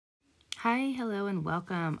Hi, hello, and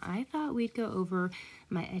welcome. I thought we'd go over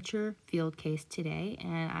my etcher field case today,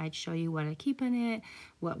 and I'd show you what I keep in it,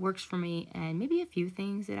 what works for me, and maybe a few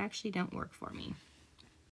things that actually don't work for me.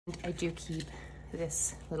 I do keep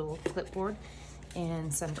this little clipboard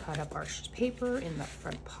and some cut up arched paper in the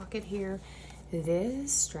front pocket here.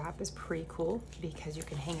 This strap is pretty cool because you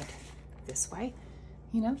can hang it this way,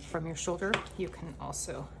 you know, from your shoulder. You can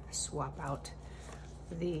also swap out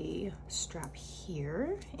the strap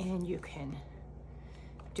here and you can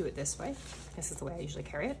do it this way. This is the way I usually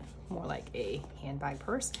carry it, more like a handbag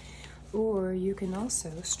purse. Or you can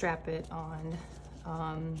also strap it on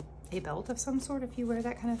a belt of some sort if you wear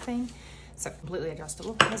that kind of thing. So completely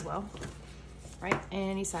adjustable as well, right?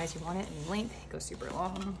 Any size you want it, any length, it goes super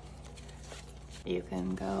long. You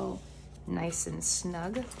can go nice and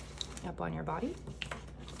snug up on your body.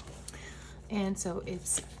 And so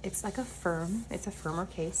it's like it's a firmer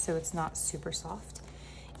case, so it's not super soft.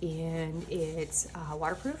 And it's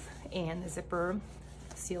waterproof, and the zipper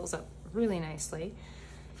seals up really nicely.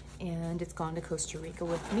 And it's gone to Costa Rica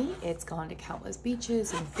with me. It's gone to countless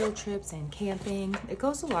beaches and field trips and camping. It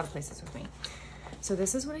goes to a lot of places with me. So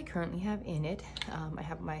this is what I currently have in it. I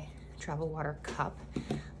have my travel water cup.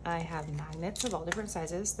 I have magnets of all different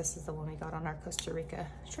sizes. This is the one we got on our Costa Rica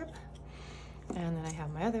trip. And then I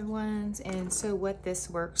have my other ones. And so what this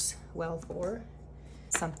works well for,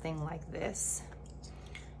 something like this,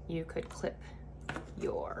 you could clip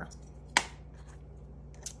your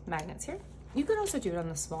magnets here. You could also do it on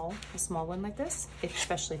the small one like this,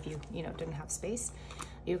 especially if you know, didn't have space.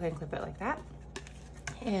 You can clip it like that.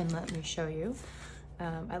 And let me show you.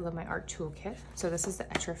 I love my art toolkit. So this is the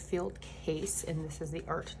etcher field case, and this is the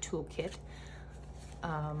art toolkit.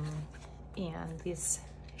 And this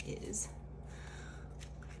is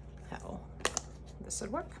how this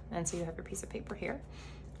would work. And so you have your piece of paper here,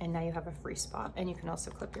 and now you have a free spot. And you can also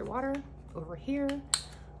clip your water over here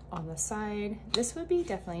on the side. This would be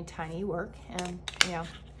definitely tiny work, and you know,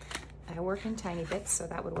 I work in tiny bits, so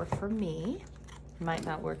that would work for me. Might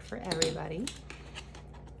not work for everybody.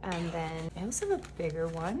 And then I also have a bigger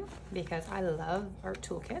one because I love art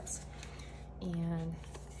toolkits. And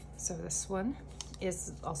so this one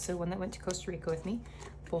is also one that went to Costa Rica with me.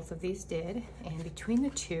 Both of these did, and between the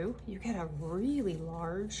two, you get a really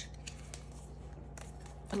large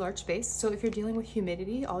space. So if you're dealing with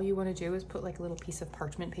humidity, all you want to do is put like a little piece of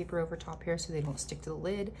parchment paper over top here so they don't stick to the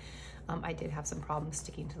lid. I did have some problems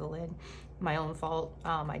sticking to the lid. My own fault.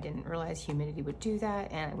 I didn't realize humidity would do that,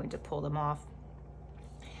 and I went to pull them off.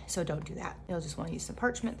 So don't do that. You'll just want to use some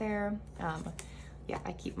parchment there. Yeah,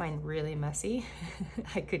 I keep mine really messy.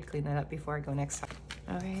 I could clean that up before I go next time.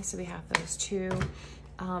 Okay, so we have those two.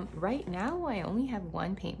 Right now, I only have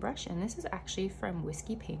one paintbrush, and this is actually from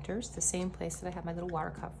Whiskey Painters, the same place that I have my little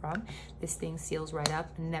water cup from. This thing seals right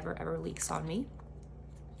up and never ever leaks on me.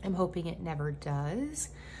 I'm hoping it never does.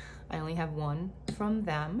 I only have one from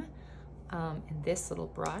them. And this little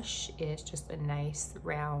brush is just a nice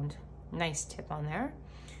round, nice tip on there.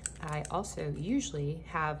 I also usually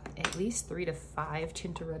have at least 3 to 5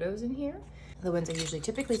 Tintorettos in here. The ones I usually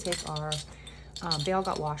typically take are they all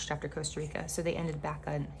got washed after Costa Rica, so they ended back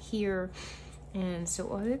on here. And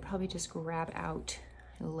so I would probably just grab out,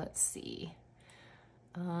 let's see.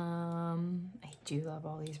 I do love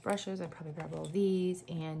all these brushes. I'd probably grab all these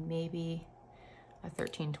and maybe a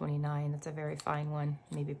 1329. That's a very fine one.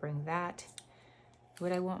 Maybe bring that.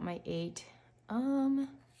 Would I want my 8?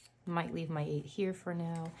 Might leave my 8 here for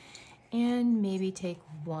now. And maybe take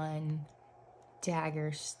one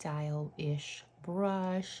dagger style-ish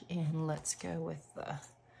brush, and let's go with the,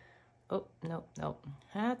 oh, nope,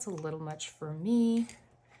 that's a little much for me.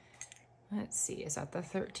 Let's see, is that the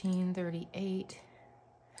 1338,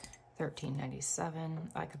 1397?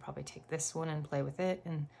 I could probably take this one and play with it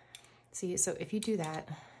and see. So if you do that,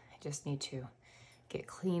 I just need to get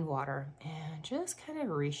clean water and just kind of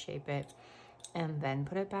reshape it and then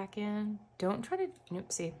put it back in. Don't try to,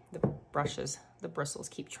 nope, see, the brushes, the bristles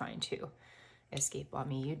keep trying to escape on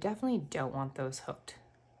me. You definitely don't want those hooked.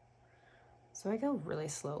 So I go really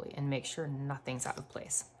slowly and make sure nothing's out of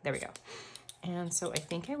place. There we go. And so I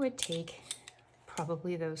think I would take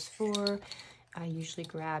probably those 4. I usually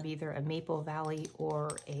grab either a Maple Valley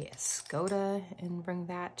or a Escoda and bring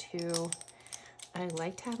that too. I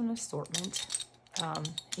like to have an assortment.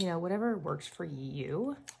 You know, whatever works for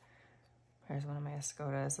you. There's one of my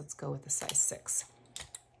Escodas. Let's go with the size 6.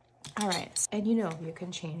 All right, and you know, you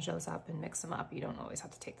can change those up and mix them up. You don't always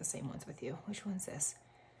have to take the same ones with you. Which one's this?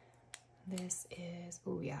 This is,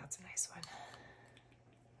 oh yeah, it's a nice one.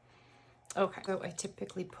 Okay, so I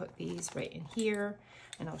typically put these right in here,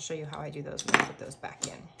 and I'll show you how I do those when I put those back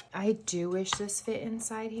in. I do wish this fit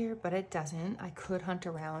inside here, but it doesn't. I could hunt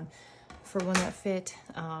around for one that fit.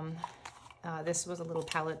 This was a little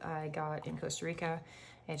palette I got in Costa Rica.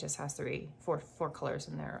 It just has four colors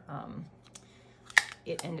in there.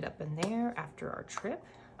 It ended up in there after our trip.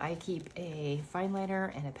 I keep a fine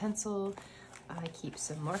liner and a pencil. I keep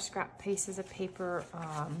some more scrap pieces of paper.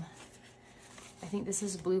 I think this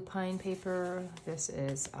is blue pine paper. This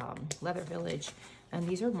is Leather Village. And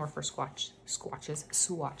these are more for swatches.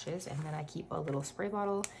 And then I keep a little spray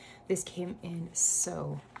bottle. This came in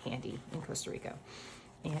so handy in Costa Rica.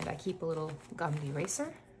 And I keep a little gum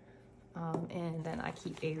eraser. And then I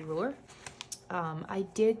keep a ruler. I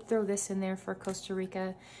did throw this in there for Costa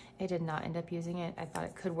Rica. I did not end up using it. I thought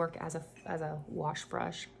it could work as a wash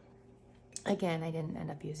brush. Again, I didn't end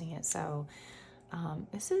up using it. So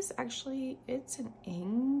this is actually, it's an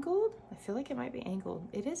angled. I feel like it might be angled.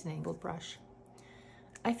 It is an angled brush.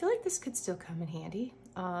 I feel like this could still come in handy.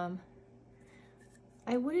 I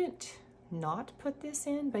wouldn't not put this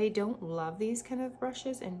in, but I don't love these kind of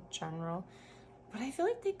brushes in general, but I feel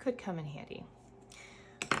like they could come in handy.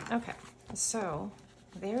 Okay, so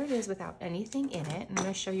there it is without anything in it. I'm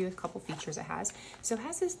gonna show you a couple features it has. So it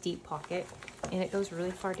has this deep pocket and it goes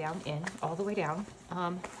really far down in, all the way down.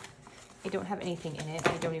 I don't have anything in it.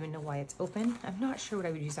 I don't even know why it's open. I'm not sure what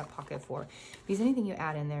I would use that pocket for, because anything you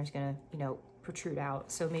add in there is gonna, you know, protrude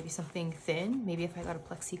out. So maybe something thin. Maybe if I got a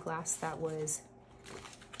plexiglass that was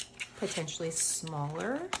potentially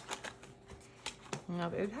smaller. No,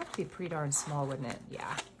 but it would have to be pretty darn small, wouldn't it?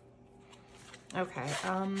 Yeah. Okay.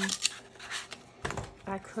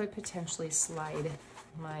 I could potentially slide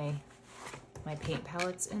my paint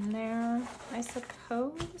palettes in there, I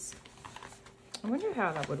suppose. I wonder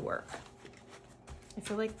how that would work. I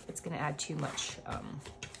feel like it's gonna add too much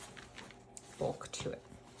bulk to it.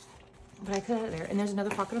 But I could add it there. And there's another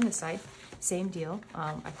pocket on this side, same deal.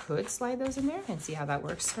 I could slide those in there and see how that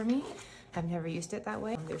works for me. I've never used it that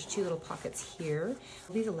way. There's two little pockets here.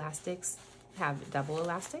 These elastics have double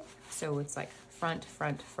elastic, so it's like front,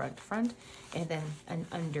 front, front, front, and then an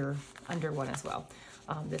under one as well.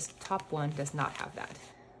 This top one does not have that.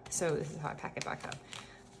 So this is how I pack it back up.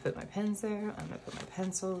 Put my pens there. I'm gonna put my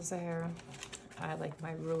pencils there. I like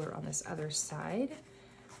my ruler on this other side.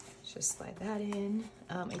 Just slide that in.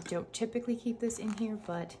 I don't typically keep this in here,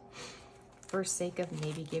 but for sake of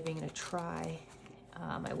maybe giving it a try,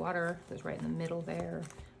 my water goes right in the middle there.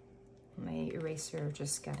 My eraser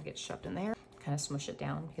just gotta get shoved in there. Kind of smush it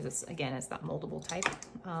down because it's, again, it's that moldable type.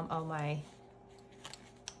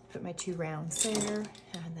 Put my two rounds there,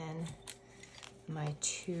 and then my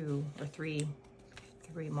three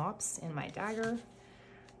mops and my dagger.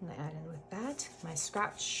 I'm gonna add in with that. My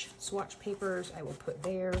swatch papers I will put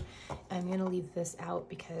there. I'm gonna leave this out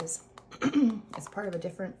because it's part of a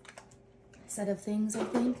different set of things, I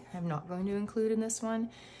think. I'm not going to include in this one.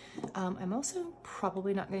 I'm also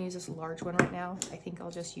probably not gonna use this large one right now. I think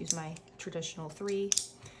I'll just use my traditional 3.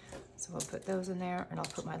 So I'll put those in there, and I'll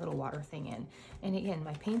put my little water thing in. And again,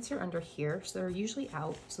 my paints are under here, so they're usually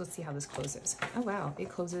out. So let's see how this closes. Oh wow, it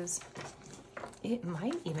closes. It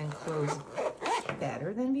might even close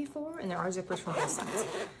better than before, and there are zippers from both sides.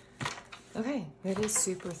 Okay, that is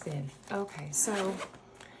super thin. Okay, so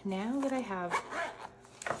now that I have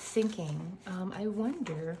thinking, I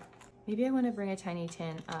wonder, maybe I want to bring a tiny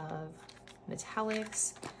tin of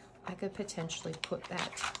metallics. I could potentially put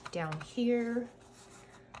that down here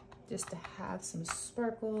just to have some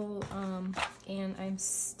sparkle, and I'm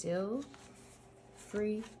still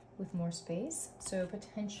free with more space. So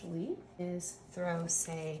potentially is throw,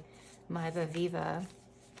 say, my Viva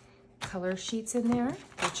color sheets in there,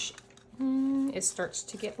 which it starts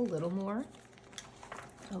to get a little more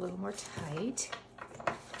tight.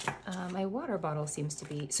 My water bottle seems to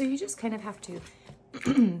be, so you just kind of have to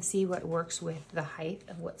see what works with the height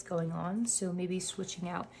of what's going on. So maybe switching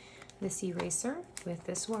out this eraser with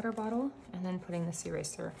this water bottle, and then putting this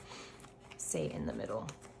eraser, say, in the middle.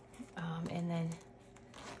 And then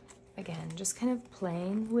again, just kind of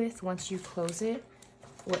playing with, once you close it,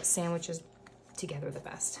 what sandwiches together the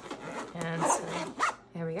best. And so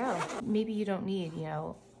there we go. Maybe you don't need, you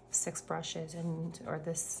know, 6 brushes or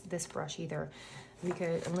this brush either. We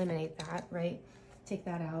could eliminate that, right? Take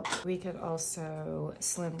that out. We could also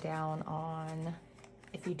slim down on,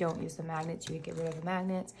 if you don't use the magnets, you would get rid of the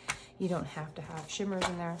magnets. You don't have to have shimmers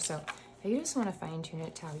in there. So you just want to fine tune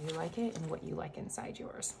it to how you like it and what you like inside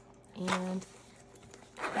yours. And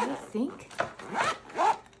I think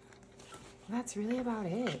that's really about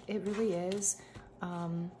it. It really is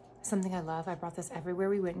something I love. I brought this everywhere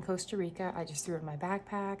we went in Costa Rica. I just threw it in my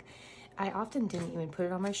backpack. I often didn't even put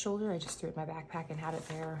it on my shoulder. I just threw it in my backpack and had it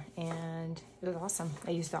there, and it was awesome.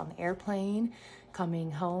 I used it on the airplane,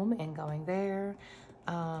 coming home and going there.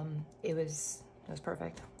 It was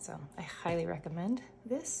perfect. So I highly recommend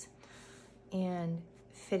this and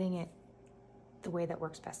fitting it the way that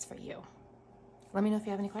works best for you. Let me know if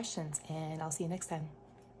you have any questions, and I'll see you next time.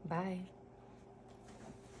 Bye.